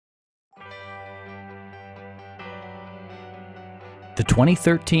the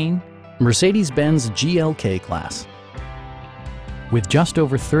 2013 Mercedes-Benz GLK-Class. With just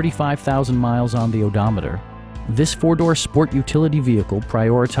over 35,000 miles on the odometer, this four-door sport utility vehicle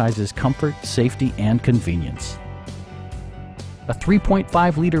prioritizes comfort, safety, and convenience. A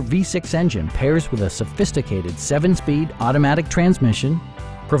 3.5-liter V6 engine pairs with a sophisticated 7-speed automatic transmission,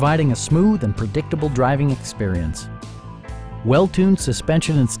 providing a smooth and predictable driving experience. Well-tuned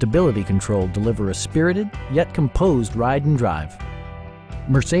suspension and stability control deliver a spirited yet composed ride and drive.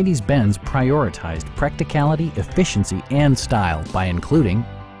 Mercedes-Benz prioritized practicality, efficiency, and style by including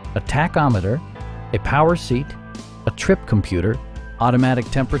a tachometer, a power seat, a trip computer, automatic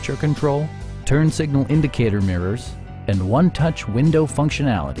temperature control, turn signal indicator mirrors, and one-touch window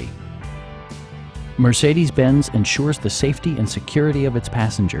functionality. Mercedes-Benz ensures the safety and security of its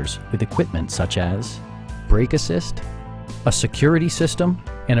passengers with equipment such as brake assist, a security system,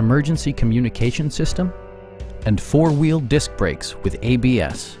 an emergency communication system, and four-wheel disc brakes with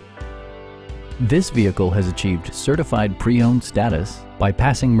ABS. This vehicle has achieved certified pre-owned status by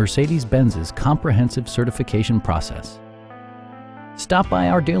passing Mercedes-Benz's comprehensive certification process. Stop by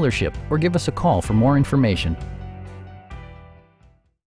our dealership or give us a call for more information.